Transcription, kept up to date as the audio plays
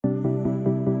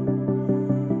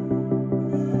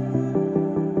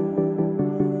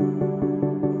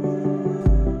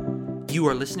You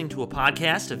are listening to a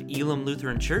podcast of Elam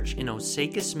Lutheran Church in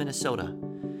Osakis, Minnesota.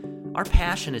 Our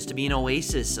passion is to be an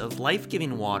oasis of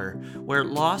life-giving water where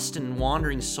lost and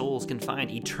wandering souls can find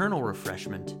eternal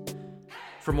refreshment.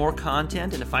 For more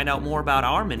content and to find out more about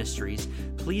our ministries,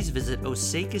 please visit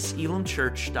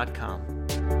osakiselamchurch.com.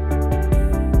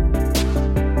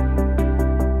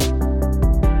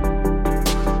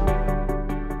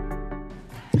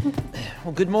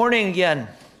 Well, good morning again.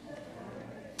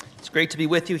 It's great to be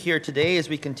with you here today as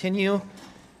we continue,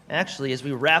 as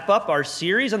we wrap up our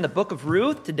series on the book of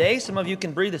Ruth. Today, some of you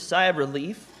can breathe a sigh of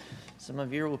relief. Some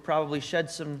of you will probably shed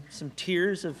some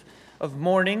tears of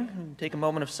mourning and take a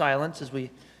moment of silence as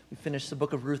we finish the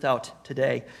book of Ruth out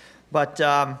today. But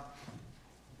our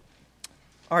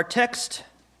text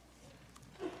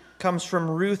comes from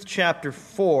Ruth chapter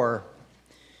 4,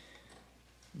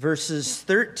 verses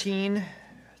 13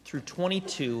 through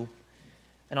 22.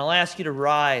 And I'll ask you to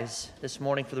rise this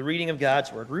morning for the reading of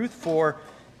God's Word. Ruth 4,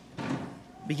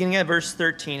 beginning at verse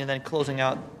 13 and then closing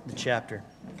out the chapter.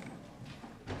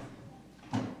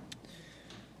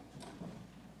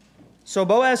 So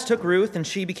Boaz took Ruth, and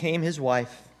she became his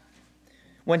wife.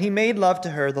 When he made love to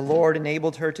her, the Lord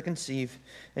enabled her to conceive,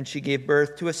 and she gave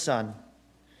birth to a son.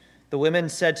 The women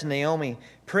said to Naomi,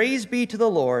 "Praise be to the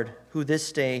Lord, who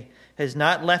this day has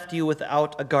not left you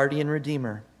without a guardian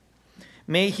redeemer.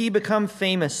 May he become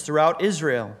famous throughout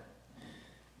Israel.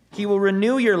 He will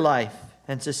renew your life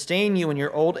and sustain you in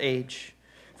your old age.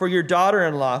 For your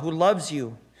daughter-in-law, who loves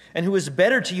you and who is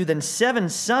better to you than 7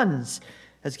 sons,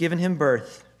 has given him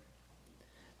birth."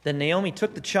 Then Naomi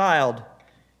took the child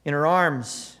in her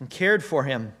arms and cared for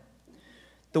him.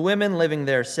 The women living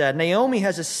there said, "Naomi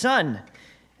has a son,"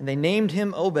 and they named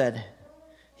him Obed.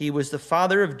 He was the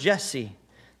father of Jesse,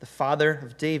 the father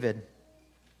of David.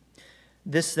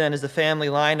 This then is the family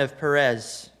line of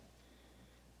Perez.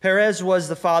 Perez was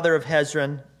the father of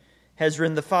Hezron,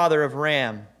 Hezron the father of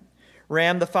Ram,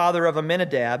 Ram the father of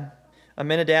Amminadab,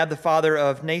 Amminadab the father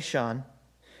of Nahshon,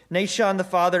 Nahshon the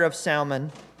father of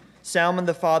Salmon, Salmon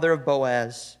the father of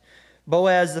Boaz,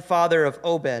 Boaz the father of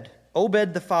Obed,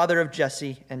 Obed the father of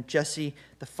Jesse, and Jesse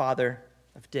the father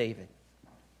of David.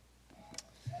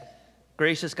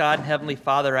 Gracious God and Heavenly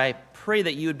Father, I pray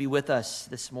that you would be with us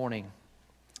this morning.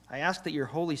 I ask that your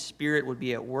Holy Spirit would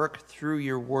be at work through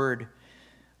your word,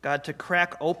 God, to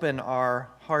crack open our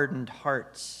hardened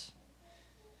hearts.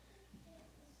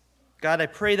 God, I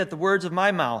pray that the words of my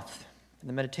mouth and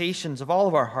the meditations of all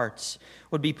of our hearts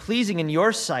would be pleasing in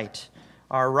your sight,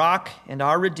 our rock and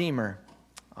our Redeemer.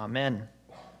 Amen.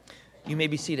 You may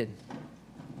be seated.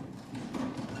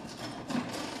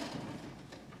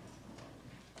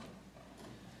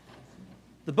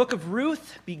 The book of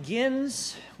Ruth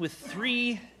begins with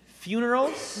 3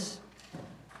 funerals,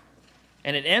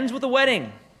 and it ends with a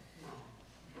wedding.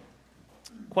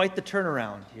 Quite the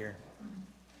turnaround here.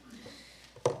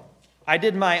 I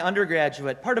did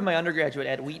part of my undergraduate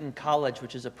at Wheaton College,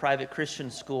 which is a private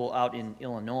Christian school out in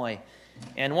Illinois.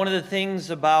 And one of the things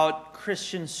about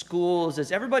Christian schools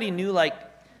is everybody knew,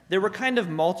 there were kind of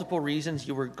multiple reasons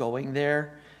you were going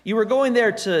there. You were going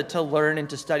there to learn and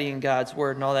to study in God's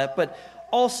Word and all that, but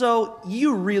also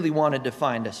you really wanted to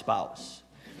find a spouse.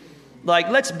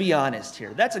 Let's be honest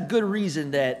here. That's a good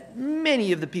reason that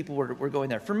many of the people were going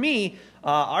there. For me,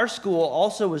 our school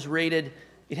also was rated,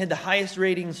 it had the highest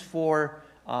ratings for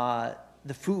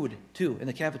the food, too, in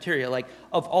the cafeteria,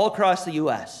 of all across the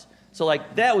U.S. So,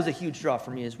 that was a huge draw for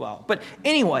me as well. But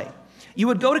anyway, you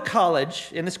would go to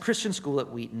college in this Christian school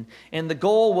at Wheaton, and the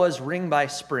goal was ring by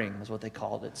spring, is what they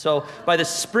called it. So, by the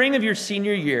spring of your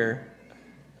senior year,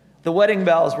 the wedding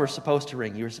bells were supposed to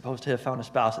ring. You were supposed to have found a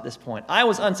spouse at this point. I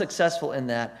was unsuccessful in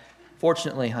that,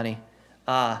 fortunately, honey.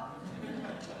 But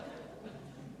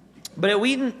at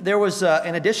Wheaton, there was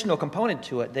an additional component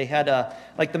to it. They had,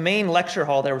 the main lecture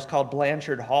hall there was called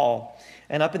Blanchard Hall.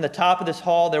 And up in the top of this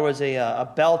hall, there was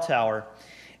a bell tower.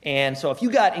 And so if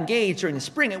you got engaged during the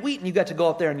spring at Wheaton, you got to go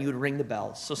up there and you would ring the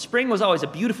bells. So spring was always a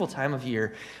beautiful time of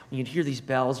year when you'd hear these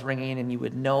bells ringing and you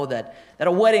would know that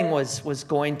a wedding was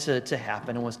going to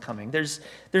happen and was coming. There's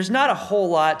not a whole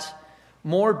lot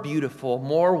more beautiful,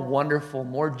 more wonderful,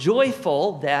 more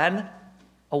joyful than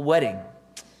a wedding.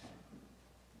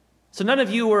 So none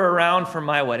of you were around for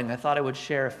my wedding. I thought I would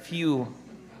share a few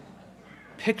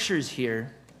pictures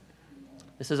here.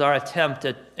 This is our attempt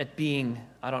at being,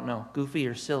 goofy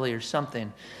or silly or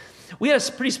something. We had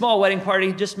a pretty small wedding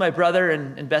party, just my brother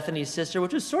and Bethany's sister,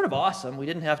 which was sort of awesome. We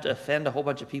didn't have to offend a whole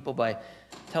bunch of people by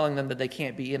telling them that they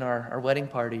can't be in our wedding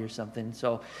party or something.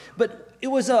 But it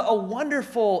was a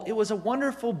wonderful,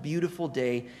 beautiful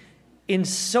day in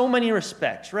so many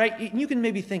respects, right? You can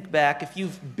maybe think back if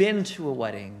you've been to a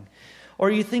wedding or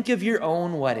you think of your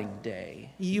own wedding day,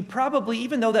 you probably,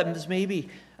 even though that was maybe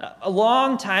a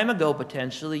long time ago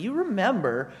potentially, you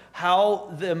remember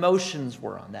how the emotions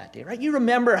were on that day, right? You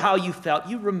remember how you felt.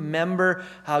 You remember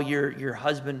how your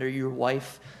husband or your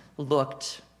wife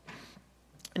looked.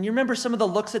 And you remember some of the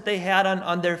looks that they had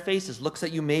on their faces, looks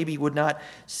that you maybe would not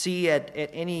see at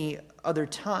any other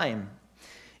time.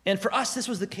 And for us, this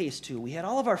was the case too. We had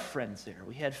all of our friends there.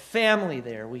 We had family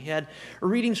there. We had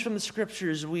readings from the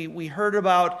scriptures. We heard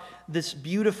about this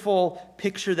beautiful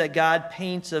picture that God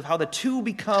paints of how the two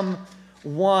become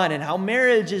one, and how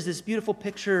marriage is this beautiful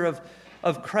picture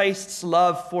of Christ's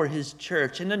love for his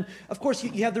church. And then, of course,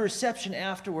 you have the reception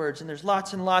afterwards, and there's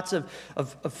lots and lots of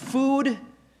food.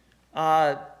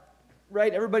 Right?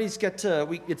 Everybody's got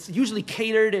it's usually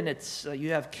catered, and it's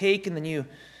you have cake, and then you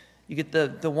get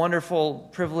the wonderful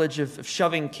privilege of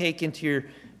shoving cake into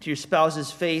your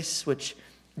spouse's face, which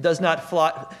does not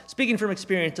fly. Speaking from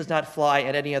experience, does not fly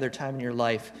at any other time in your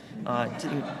life.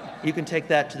 You can take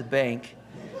that to the bank.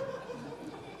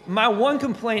 My one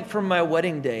complaint from my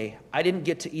wedding day, I didn't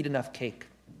get to eat enough cake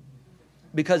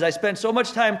because I spent so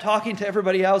much time talking to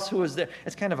everybody else who was there.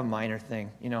 It's kind of a minor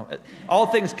thing, all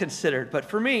things considered. But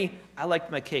for me, I liked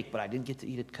my cake, but I didn't get to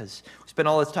eat it because we spent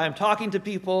all this time talking to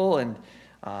people and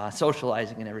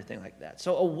socializing and everything like that.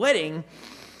 So a wedding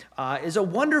is a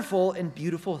wonderful and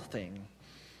beautiful thing.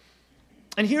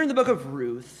 And here in the book of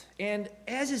Ruth, and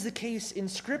as is the case in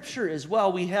Scripture as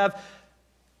well, we have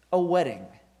a wedding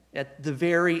at the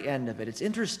very end of it. It's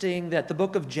interesting that the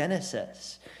book of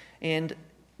Genesis and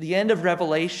the end of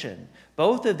Revelation,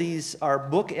 both of these are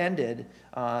book-ended.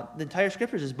 The entire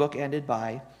Scriptures is book-ended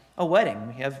by a wedding.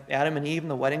 We have Adam and Eve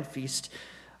and the wedding feast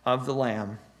of the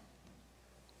Lamb.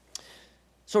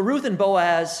 So Ruth and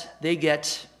Boaz, they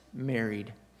get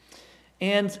married.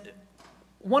 And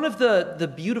one of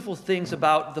the beautiful things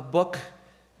about the book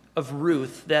of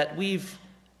Ruth that we've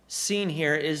seen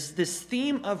here is this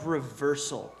theme of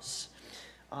reversals.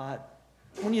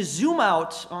 When you zoom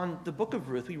out on the book of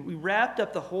Ruth, we wrapped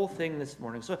up the whole thing this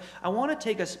morning. So I want to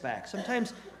take us back.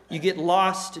 Sometimes you get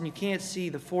lost and you can't see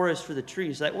the forest for the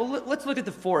trees. Let's look at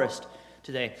the forest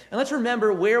today. And let's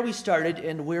remember where we started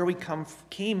and where we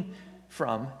came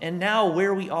from, and now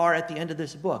where we are at the end of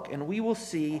this book. And we will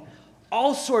see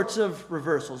all sorts of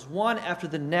reversals, one after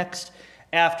the next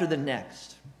after the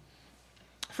next.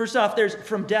 First off, there's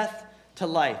from death to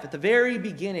life. At the very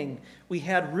beginning, we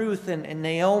had Ruth and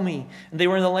Naomi, and they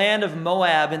were in the land of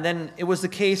Moab, and then it was the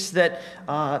case that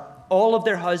all of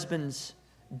their husbands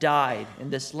died in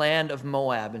this land of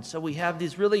Moab. And so we have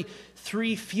these really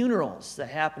 3 funerals that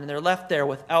happen, and they're left there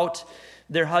without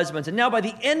their husbands. And now by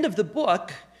the end of the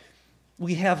book,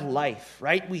 we have life,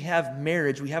 right? We have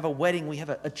marriage. We have a wedding. We have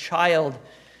a child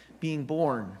being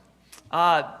born.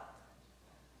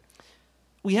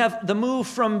 We have the move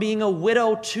from being a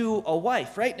widow to a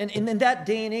wife, right? And in that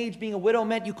day and age, being a widow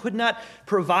meant you could not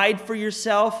provide for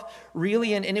yourself,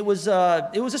 really. And it was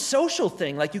a social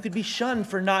thing. Like you could be shunned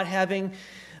for not having,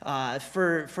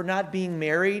 for not being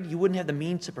married. You wouldn't have the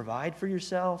means to provide for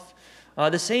yourself.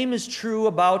 The same is true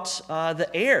about the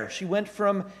heir. She went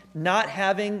from not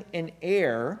having an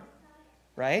heir,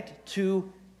 right,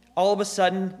 to all of a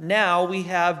sudden now we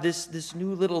have this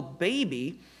new little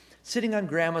baby sitting on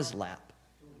grandma's lap.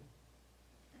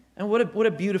 And what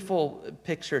a beautiful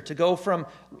picture to go from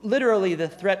literally the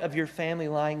threat of your family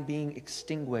line being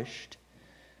extinguished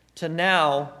to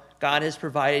now God has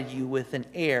provided you with an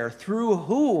heir through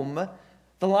whom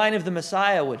the line of the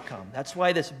Messiah would come. That's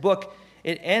why this book,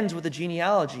 it ends with a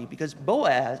genealogy, because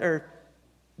Boaz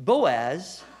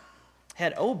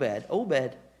had Obed.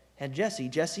 Obed had Jesse.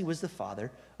 Jesse was the father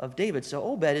of David. So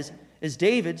Obed is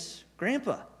David's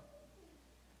grandpa.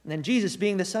 And then Jesus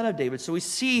being the son of David. So we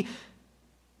see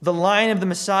the line of the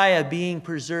Messiah being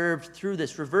preserved through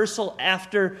this reversal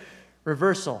after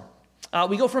reversal.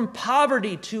 We go from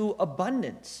poverty to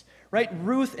abundance, right?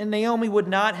 Ruth and Naomi would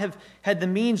not have had the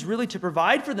means really to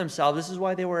provide for themselves. This is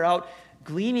why they were out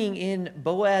gleaning in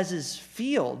Boaz's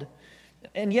field.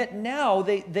 And yet now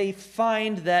they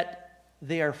find that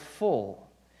they are full,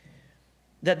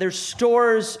 that their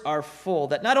stores are full,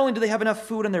 that not only do they have enough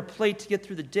food on their plate to get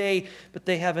through the day, but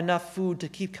they have enough food to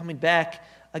keep coming back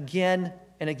again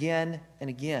and again and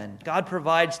again. God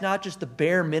provides not just the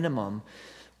bare minimum,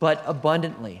 but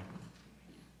abundantly.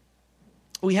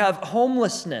 We have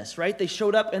homelessness, right? They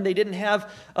showed up and they didn't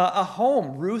have a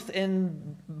home.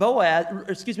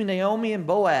 Naomi and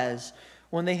Boaz,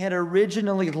 when they had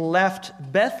originally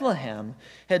left Bethlehem,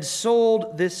 had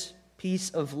sold this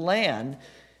piece of land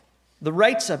the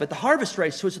rights of it, the harvest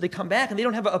rights to it, so they come back and they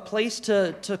don't have a place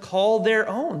to call their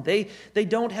own. They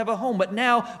don't have a home. But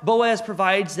now Boaz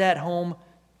provides that home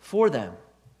for them.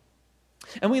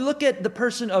 And we look at the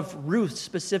person of Ruth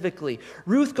specifically.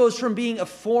 Ruth goes from being a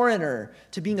foreigner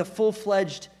to being a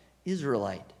full-fledged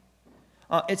Israelite.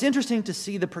 It's interesting to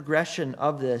see the progression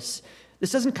of this.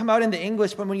 This doesn't come out in the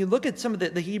English, but when you look at some of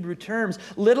the Hebrew terms,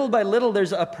 little by little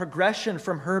there's a progression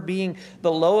from her being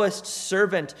the lowest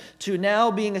servant to now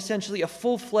being essentially a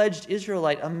full-fledged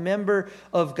Israelite, a member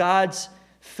of God's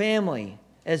family,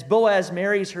 as Boaz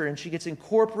marries her and she gets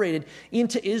incorporated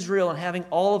into Israel and having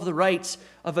all of the rights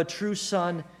of a true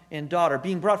son and daughter,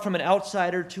 being brought from an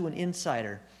outsider to an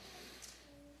insider.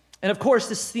 And of course,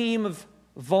 this theme of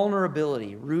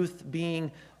vulnerability, Ruth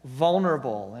being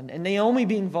vulnerable, and Naomi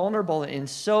being vulnerable in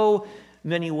so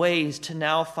many ways, to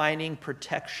now finding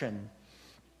protection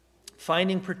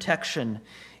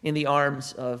in the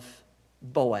arms of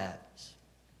Boaz,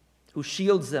 who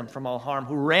shields them from all harm,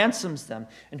 who ransoms them,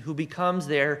 and who becomes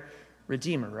their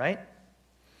redeemer, right?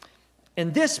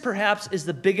 And this perhaps is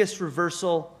the biggest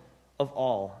reversal of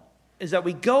all, is that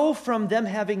we go from them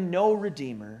having no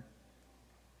redeemer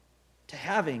to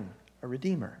having a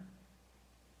redeemer.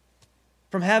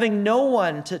 From having no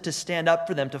one to stand up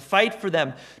for them, to fight for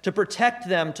them, to protect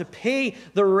them, to pay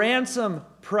the ransom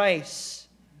price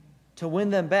to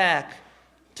win them back,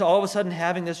 to all of a sudden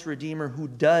having this Redeemer who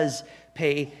does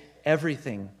pay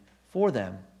everything for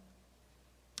them.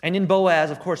 And in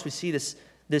Boaz, of course, we see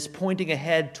this pointing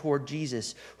ahead toward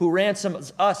Jesus, who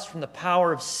ransoms us from the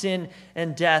power of sin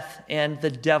and death and the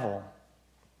devil.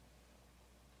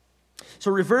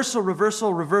 So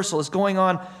reversal is going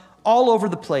on all over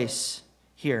the place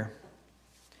here.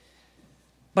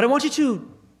 But I want you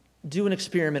to do an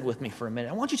experiment with me for a minute.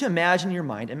 I want you to imagine in your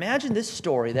mind, imagine this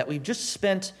story that we've just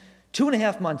spent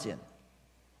 2.5 months in.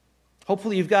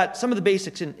 Hopefully you've got some of the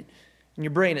basics in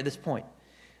your brain at this point.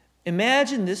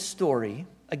 Imagine this story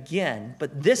again,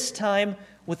 but this time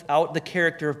without the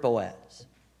character of Boaz.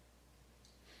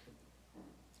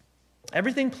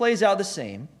 Everything plays out the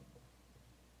same,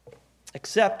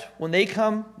 except when they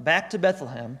come back to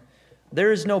Bethlehem,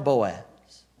 there is no Boaz.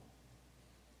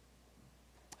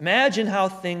 Imagine how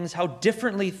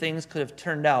differently things could have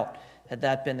turned out had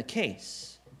that been the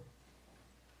case.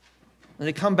 When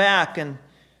they come back, and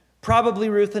probably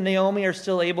Ruth and Naomi are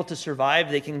still able to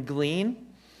survive. They can glean,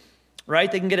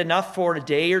 right? They can get enough for a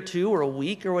day or two or a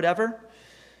week or whatever.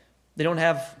 They don't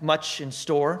have much in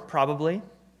store, probably.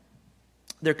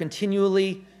 They're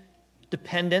continually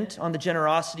dependent on the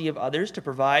generosity of others to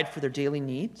provide for their daily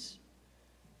needs.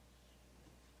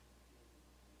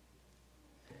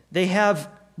 They have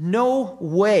no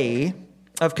way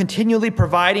of continually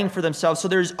providing for themselves. So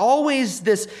there's always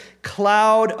this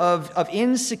cloud of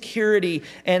insecurity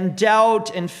and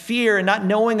doubt and fear and not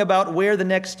knowing about where the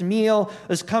next meal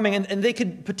is coming. And they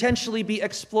could potentially be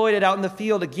exploited out in the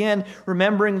field, again,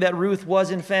 remembering that Ruth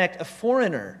was, in fact, a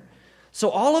foreigner. So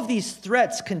all of these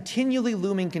threats continually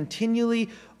looming, continually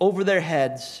over their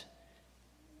heads.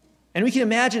 And we can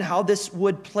imagine how this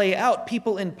would play out.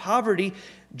 People in poverty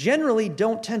generally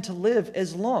don't tend to live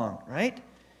as long, right?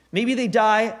 Maybe they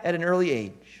die at an early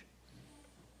age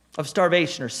of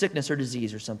starvation or sickness or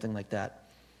disease or something like that.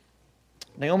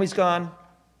 Naomi's gone.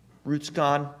 Ruth's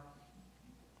gone.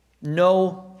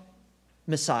 No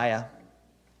Messiah.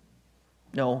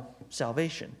 No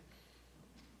salvation.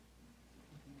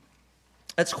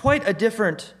 That's quite a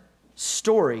different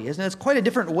story, isn't it? It's quite a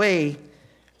different way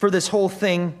for this whole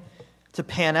thing to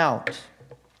pan out.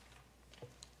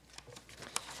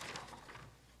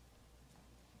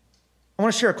 I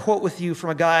want to share a quote with you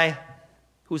from a guy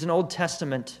who was an Old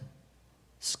Testament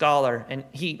scholar, and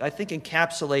he, I think,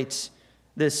 encapsulates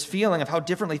this feeling of how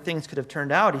differently things could have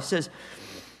turned out. He says,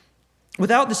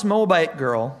 without this Moabite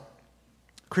girl,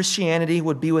 Christianity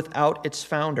would be without its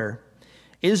founder.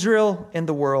 Israel and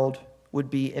the world would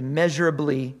be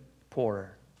immeasurably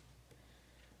poorer.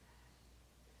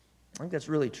 I think that's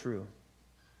really true.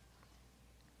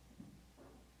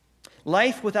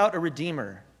 Life without a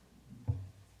redeemer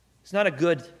is not a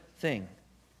good thing.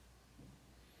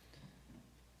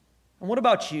 And what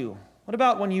about you? What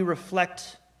about when you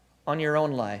reflect on your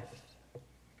own life?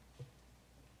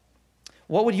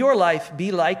 What would your life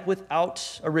be like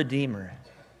without a redeemer?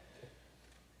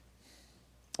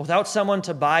 Without someone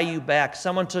to buy you back,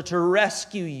 someone to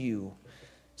rescue you,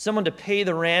 someone to pay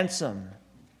the ransom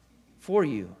for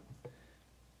you,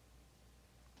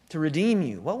 to redeem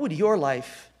you. What would your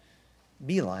life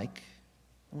be like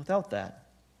without that?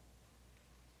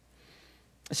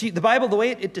 See, the Bible, the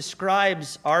way it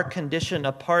describes our condition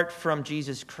apart from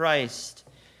Jesus Christ,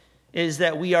 is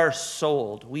that we are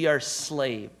sold. We are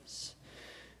slaves.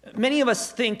 Many of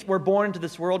us think we're born into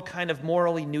this world kind of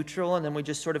morally neutral, and then we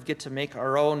just sort of get to make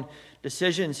our own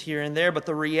decisions here and there. But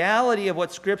the reality of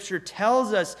what Scripture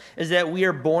tells us is that we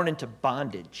are born into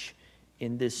bondage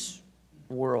in this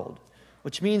world,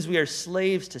 which means we are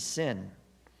slaves to sin.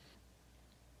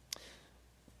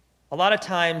 A lot of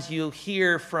times you'll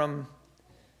hear from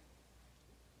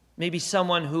maybe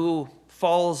someone who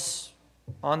falls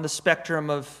on the spectrum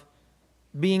of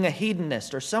being a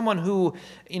hedonist, or someone who,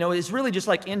 is really just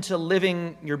like into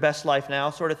living your best life now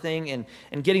sort of thing, and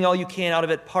getting all you can out of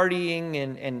it, partying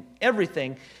and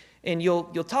everything. And you'll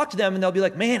talk to them and they'll be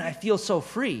like, man, I feel so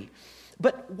free.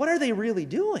 But what are they really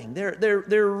doing?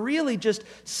 They're really just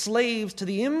slaves to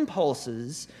the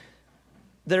impulses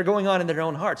that are going on in their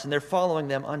own hearts, and they're following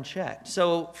them unchecked.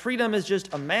 So freedom is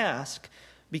just a mask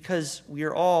because we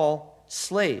are all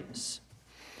slaves.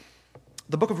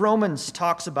 The book of Romans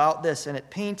talks about this, and it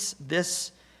paints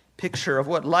this picture of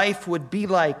what life would be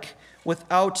like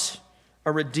without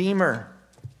a Redeemer.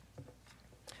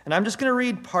 And I'm just going to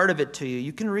read part of it to you.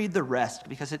 You can read the rest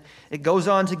because it goes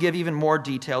on to give even more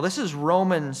detail. This is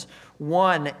Romans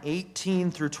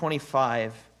 1:18 through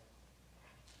 25.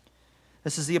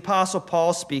 This is the Apostle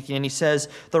Paul speaking, and he says,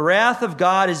 "The wrath of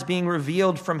God is being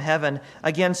revealed from heaven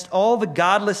against all the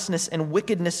godlessness and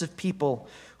wickedness of people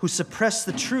who suppress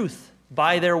the truth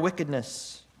by their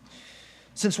wickedness.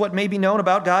 Since what may be known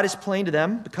about God is plain to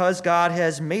them, because God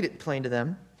has made it plain to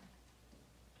them.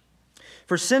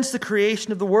 For since the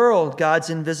creation of the world, God's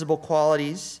invisible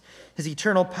qualities, his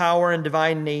eternal power and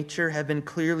divine nature have been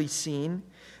clearly seen,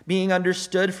 being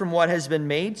understood from what has been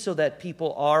made, so that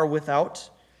people are without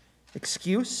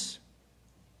excuse.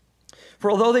 For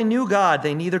although they knew God,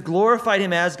 they neither glorified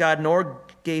him as God nor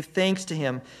gave thanks to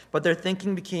him, but their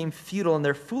thinking became futile and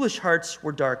their foolish hearts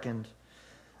were darkened.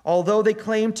 Although they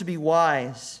claimed to be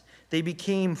wise, they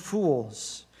became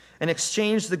fools and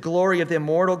exchanged the glory of the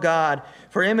immortal God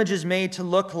for images made to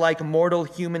look like mortal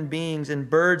human beings and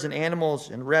birds and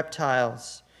animals and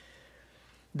reptiles.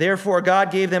 Therefore God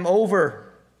gave them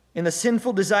over in the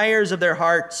sinful desires of their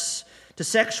hearts to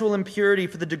sexual impurity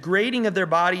for the degrading of their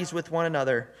bodies with one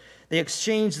another. They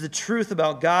exchanged the truth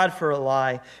about God for a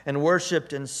lie and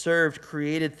worshipped and served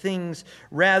created things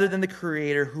rather than the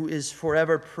Creator, who is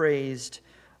forever praised.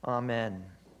 Amen."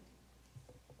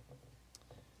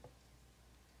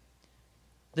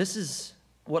 This is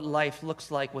what life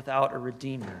looks like without a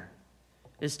Redeemer,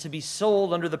 is to be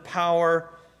sold under the power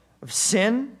of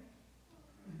sin.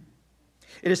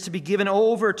 It is to be given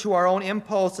over to our own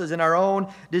impulses and our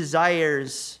own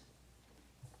desires,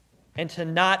 and to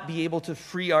not be able to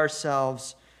free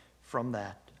ourselves from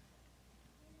that.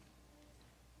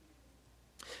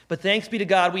 But thanks be to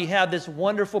God, we have this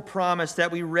wonderful promise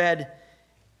that we read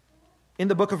in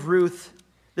the book of Ruth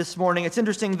this morning. It's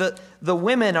interesting that the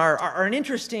women are an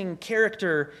interesting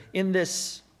character in the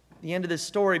end of this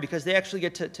story, because they actually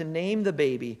get to name the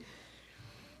baby.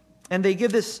 And they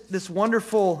give this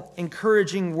wonderful,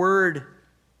 encouraging word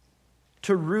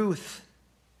to Ruth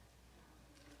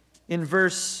in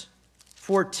verse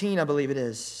 14, I believe it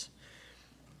is.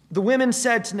 The women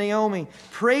said to Naomi,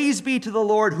 "Praise be to the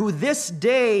Lord, who this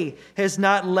day has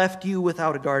not left you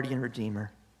without a guardian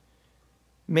redeemer.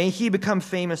 May he become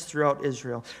famous throughout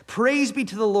Israel. Praise be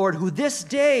to the Lord, who this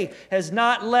day has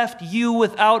not left you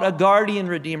without a guardian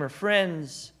redeemer."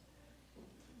 Friends,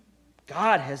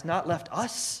 God has not left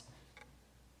us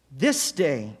this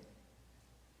day,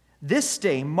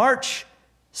 March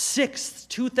 6th,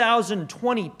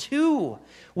 2022,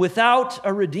 without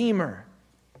a redeemer.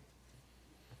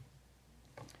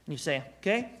 And you say,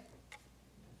 okay,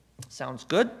 sounds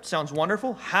good, sounds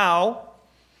wonderful. How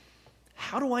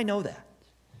do I know that?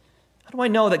 How do I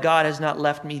know that God has not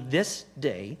left me this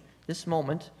day, this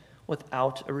moment,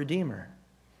 without a Redeemer?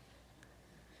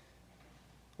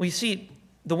 Well, you see,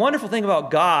 the wonderful thing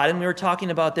about God, and we were talking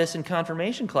about this in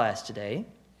confirmation class today,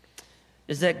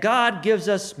 is that God gives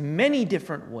us many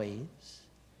different ways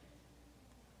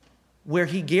where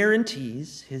he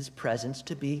guarantees his presence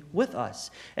to be with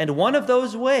us. And one of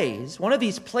those ways, one of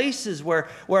these places where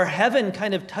heaven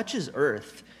kind of touches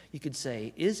earth, you could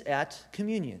say, is at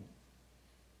communion.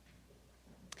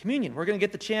 Communion. We're going to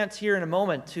get the chance here in a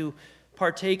moment to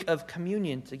partake of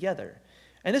communion together.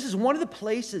 And this is one of the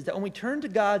places that when we turn to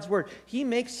God's word, he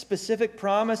makes specific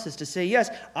promises to say, yes,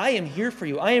 I am here for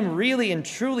you. I am really and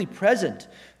truly present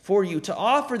for you, to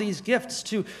offer these gifts,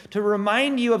 to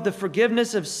remind you of the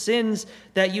forgiveness of sins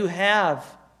that you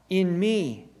have in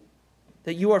me,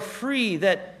 that you are free,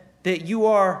 that you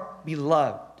are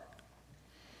beloved.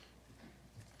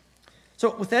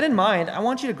 So with that in mind, I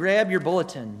want you to grab your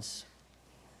bulletins.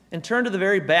 and turn to the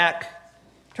very back.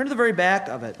 Turn to the very back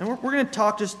of it. And we're going to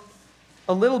talk just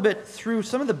a little bit through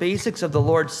some of the basics of the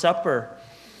Lord's Supper.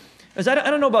 As I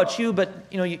don't know about you, but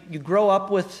you grow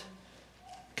up with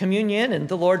communion and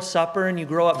the Lord's Supper, and you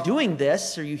grow up doing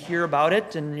this, or you hear about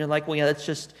it, and you're like, well, yeah, that's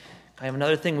just kind of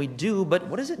another thing we do, but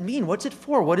what does it mean? What's it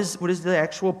for? What is the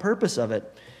actual purpose of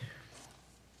it?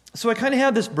 So I kind of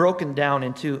have this broken down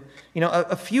into,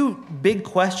 a few big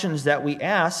questions that we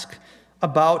ask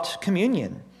about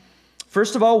communion.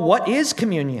 First of all, what is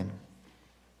communion?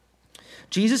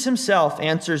 Jesus himself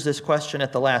answers this question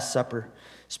at the Last Supper,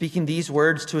 speaking these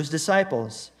words to his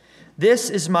disciples. This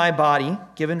is my body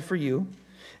given for you,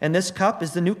 and this cup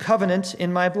is the new covenant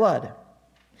in my blood.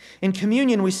 In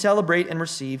communion, we celebrate and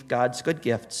receive God's good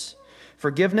gifts,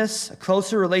 forgiveness, a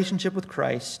closer relationship with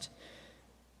Christ,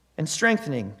 and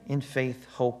strengthening in faith,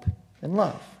 hope, and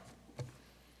love.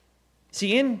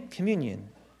 See, in communion,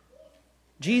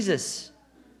 Jesus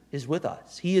is with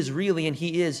us. He is really and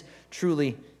he is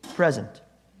truly present.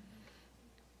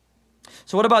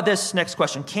 So what about this next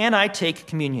question? Can I take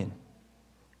communion?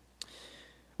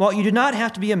 Well, you do not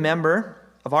have to be a member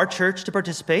of our church to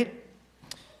participate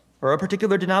or a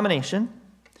particular denomination.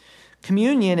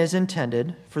 Communion is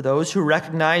intended for those who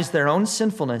recognize their own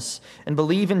sinfulness and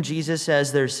believe in Jesus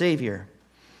as their Savior.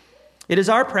 It is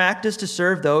our practice to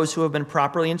serve those who have been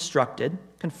properly instructed,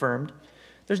 confirmed.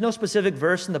 There's no specific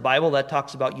verse in the Bible that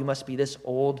talks about you must be this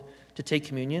old to take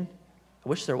communion. I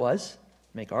wish there was.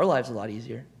 Make our lives a lot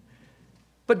easier.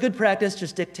 But good practice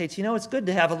just dictates, it's good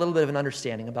to have a little bit of an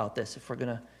understanding about this if we're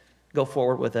going to go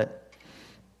forward with it.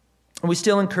 And we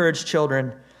still encourage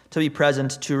children to be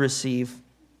present to receive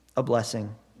a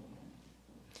blessing.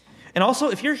 And also,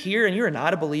 if you're here and you're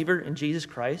not a believer in Jesus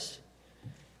Christ,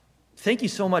 thank you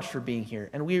so much for being here.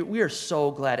 And we are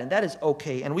so glad, and that is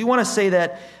okay. And we want to say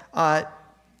that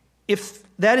if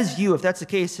that is you, if that's the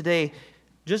case today,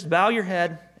 just bow your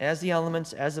head as the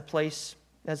elements, as the plates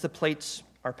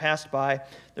are passed by.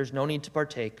 There's no need to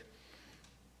partake.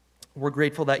 We're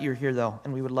grateful that you're here, though,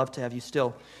 and we would love to have you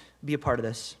still be a part of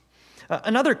this.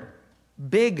 Another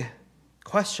big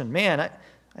question. Man, I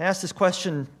asked this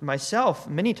question myself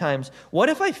many times. What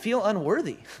if I feel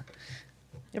unworthy?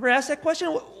 You ever asked that question?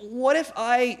 What if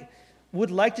I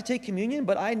would like to take communion,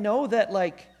 but I know that,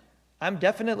 I'm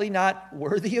definitely not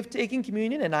worthy of taking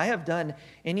communion, and I have done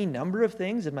any number of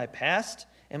things in my past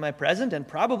and my present, and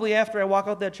probably after I walk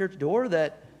out that church door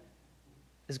that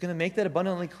is going to make that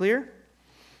abundantly clear?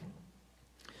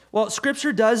 Well,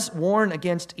 Scripture does warn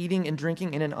against eating and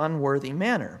drinking in an unworthy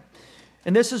manner.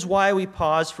 And this is why we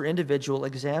pause for individual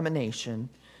examination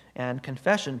and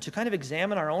confession, to kind of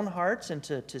examine our own hearts and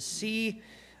to see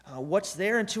what's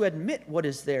there and to admit what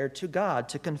is there to God,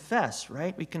 to confess,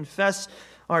 right? We confess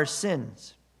our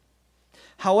sins.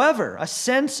 However, a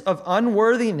sense of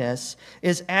unworthiness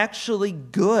is actually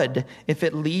good if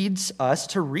it leads us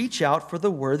to reach out for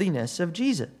the worthiness of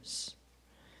Jesus.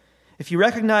 If you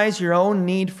recognize your own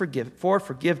need for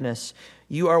forgiveness,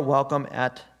 you are welcome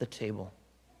at the table.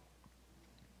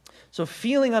 So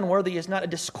feeling unworthy is not a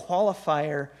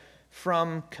disqualifier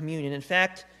from communion. In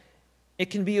fact,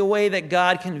 it can be a way that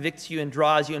God convicts you and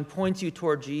draws you and points you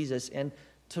toward Jesus and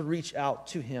to reach out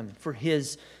to him for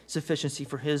his sufficiency,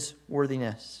 for his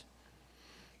worthiness.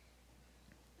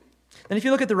 Then if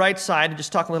you look at the right side and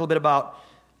just talk a little bit about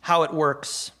how it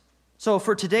works. So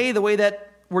for today, the way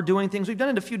that we're doing things, we've done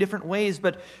it a few different ways,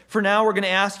 but for now we're going to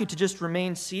ask you to just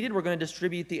remain seated. We're going to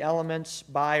distribute the elements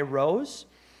by rows.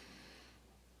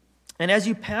 And as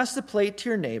you pass the plate to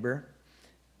your neighbor,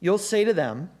 you'll say to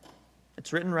them,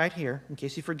 it's written right here, in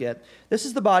case you forget, this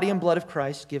is the body and blood of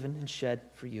Christ given and shed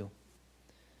for you.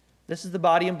 This is the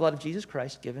body and blood of Jesus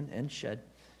Christ given and shed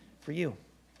for you.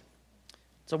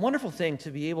 It's a wonderful thing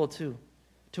to be able to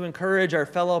encourage our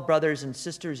fellow brothers and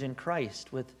sisters in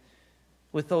Christ with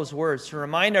those words, to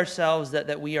remind ourselves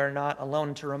that we are not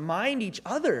alone, to remind each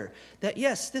other that,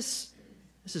 yes, this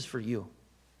is for you.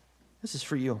 This is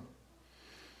for you.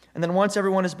 And then once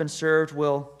everyone has been served,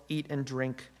 we'll eat and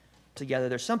drink together.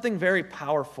 There's something very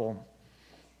powerful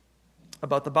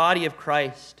about the body of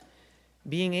Christ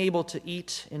being able to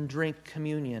eat and drink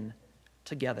communion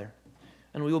together.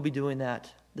 And we will be doing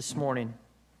that this morning.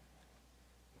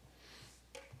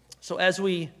 So as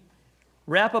we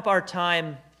wrap up our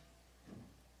time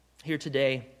here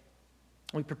today,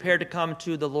 we prepare to come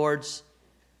to the Lord's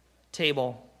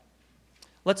table.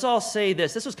 Let's all say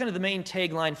this. This was kind of the main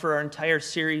tagline for our entire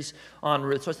series on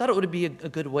Ruth. So I thought it would be a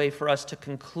good way for us to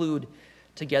conclude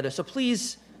together. So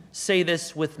please say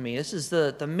this with me. This is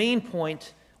the main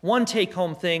point, one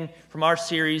take-home thing from our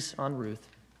series on Ruth.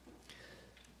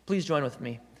 Please join with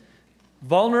me.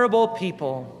 Vulnerable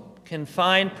people can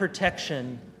find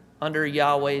protection under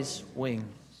Yahweh's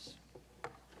wings.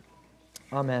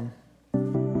 Amen.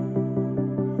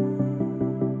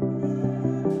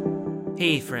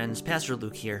 Hey friends, Pastor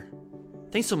Luke here.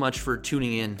 Thanks so much for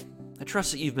tuning in. I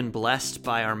trust that you've been blessed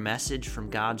by our message from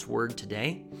God's Word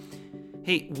today.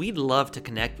 Hey, we'd love to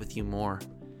connect with you more.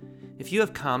 If you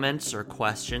have comments or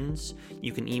questions,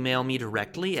 you can email me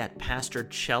directly at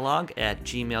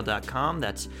pastorkjolhaug@gmail.com.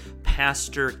 That's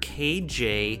Pastor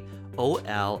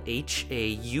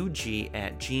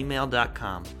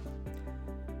KJOLHAUG@gmail.com.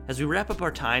 As we wrap up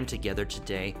our time together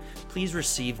today, please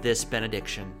receive this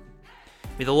benediction.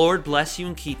 May the Lord bless you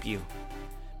and keep you.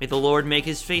 May the Lord make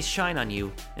his face shine on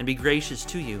you and be gracious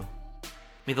to you.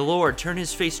 May the Lord turn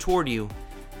his face toward you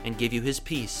and give you his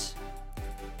peace.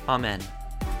 Amen.